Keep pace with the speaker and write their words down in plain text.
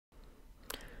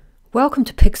Welcome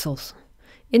to Pixelz.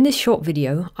 In this short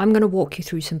video, I'm going to walk you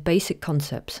through some basic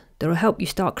concepts that will help you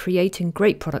start creating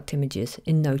great product images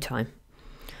in no time.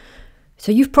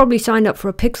 So you've probably signed up for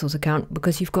a Pixelz account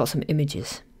because you've got some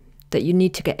images that you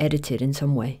need to get edited in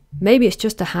some way. Maybe it's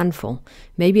just a handful,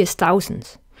 maybe it's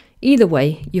thousands. Either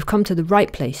way, you've come to the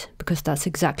right place because that's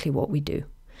exactly what we do.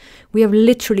 We have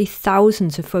literally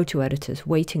thousands of photo editors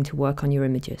waiting to work on your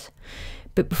images.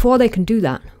 But before they can do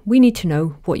that, we need to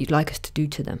know what you'd like us to do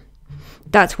to them.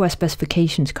 That's where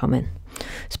specifications come in.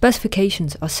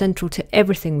 Specifications are central to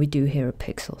everything we do here at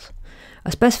Pixelz.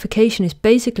 A specification is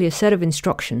basically a set of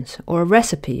instructions, or a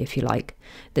recipe if you like,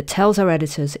 that tells our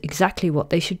editors exactly what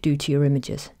they should do to your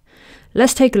images.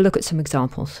 Let's take a look at some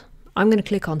examples. I'm going to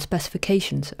click on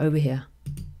specifications over here.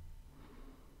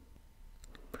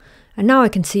 And now I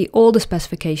can see all the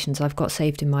specifications I've got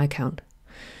saved in my account.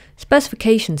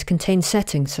 Specifications contain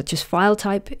settings such as file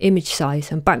type, image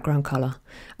size and background color,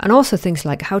 and also things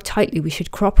like how tightly we should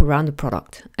crop around the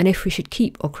product and if we should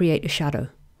keep or create a shadow.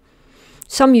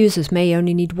 Some users may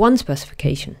only need one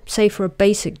specification, say for a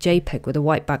basic JPEG with a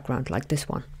white background like this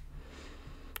one.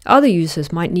 Other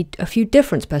users might need a few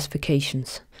different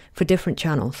specifications for different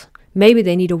channels. Maybe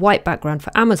they need a white background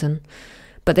for Amazon,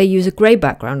 but they use a grey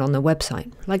background on their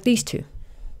website, like these two.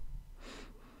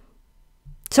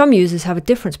 Some users have a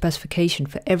different specification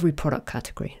for every product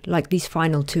category, like these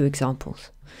final two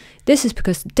examples. This is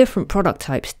because different product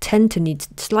types tend to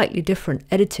need slightly different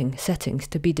editing settings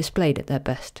to be displayed at their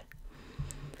best.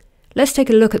 Let's take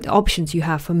a look at the options you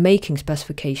have for making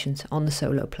specifications on the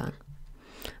solo plan.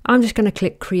 I'm just going to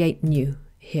click Create New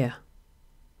here.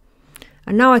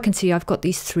 And now I can see I've got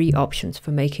these three options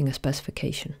for making a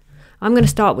specification. I'm going to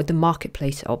start with the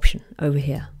Marketplace option over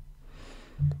here.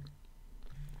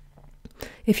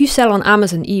 If you sell on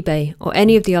Amazon, eBay or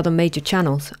any of the other major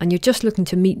channels and you're just looking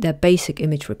to meet their basic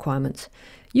image requirements,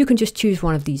 you can just choose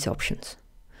one of these options.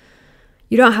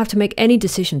 You don't have to make any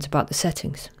decisions about the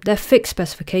settings. They're fixed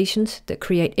specifications that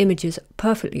create images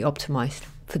perfectly optimized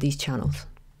for these channels.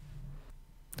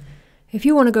 If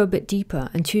you want to go a bit deeper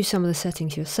and choose some of the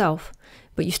settings yourself,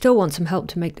 but you still want some help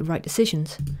to make the right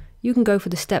decisions, you can go for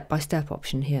the step-by-step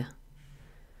option here.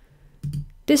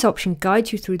 This option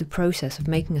guides you through the process of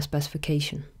making a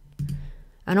specification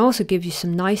and also gives you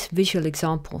some nice visual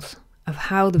examples of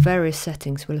how the various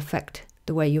settings will affect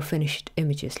the way your finished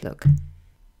images look.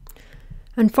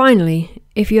 And finally,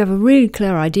 if you have a really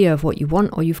clear idea of what you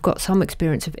want or you've got some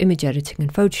experience of image editing in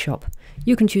Photoshop,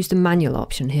 you can choose the manual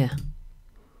option here.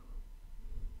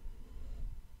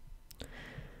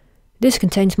 This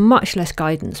contains much less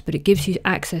guidance, but it gives you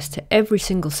access to every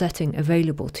single setting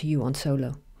available to you on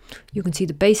Solo. You can see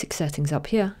the basic settings up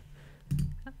here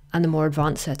and the more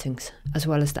advanced settings, as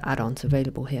well as the add-ons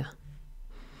available here.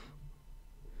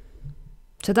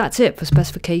 So that's it for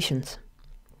specifications.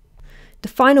 The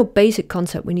final basic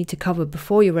concept we need to cover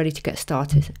before you're ready to get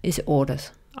started is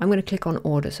orders. I'm going to click on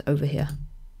Orders over here.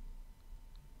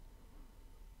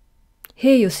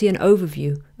 Here you'll see an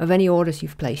overview of any orders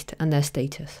you've placed and their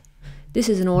status. This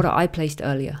is an order I placed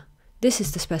earlier. This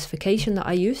is the specification that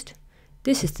I used.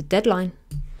 This is the deadline.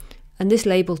 And this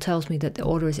label tells me that the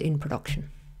order is in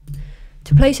production.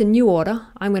 To place a new order,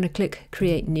 I'm going to click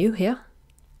Create New here.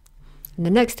 And the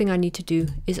next thing I need to do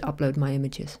is upload my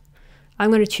images.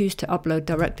 I'm going to choose to upload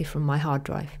directly from my hard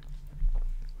drive.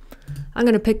 I'm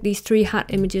going to pick these three hat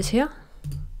images here.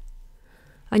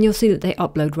 And you'll see that they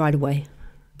upload right away.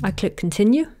 I click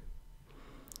Continue.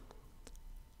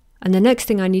 And the next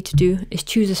thing I need to do is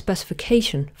choose a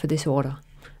specification for this order.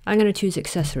 I'm going to choose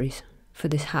Accessories for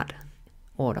this hat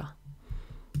order.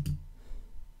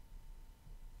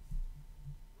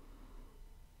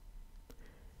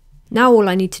 Now all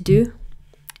I need to do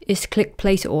is click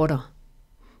Place Order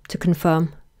to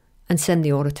confirm and send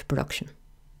the order to production.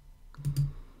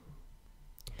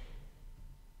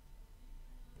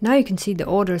 Now you can see the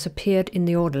order has appeared in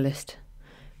the order list.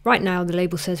 Right now the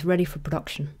label says Ready for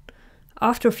Production.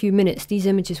 After a few minutes, these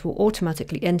images will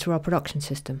automatically enter our production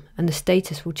system and the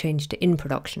status will change to In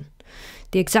Production.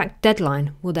 The exact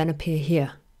deadline will then appear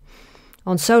here.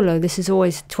 On Solo, this is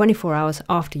always 24 hours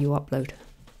after you upload.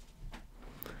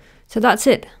 So that's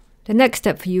it. The next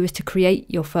step for you is to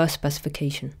create your first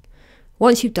specification.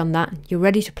 Once you've done that, you're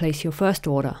ready to place your first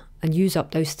order and use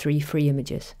up those 3 free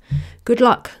images. Good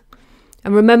luck!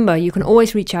 And remember, you can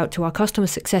always reach out to our customer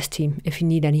success team if you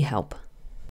need any help.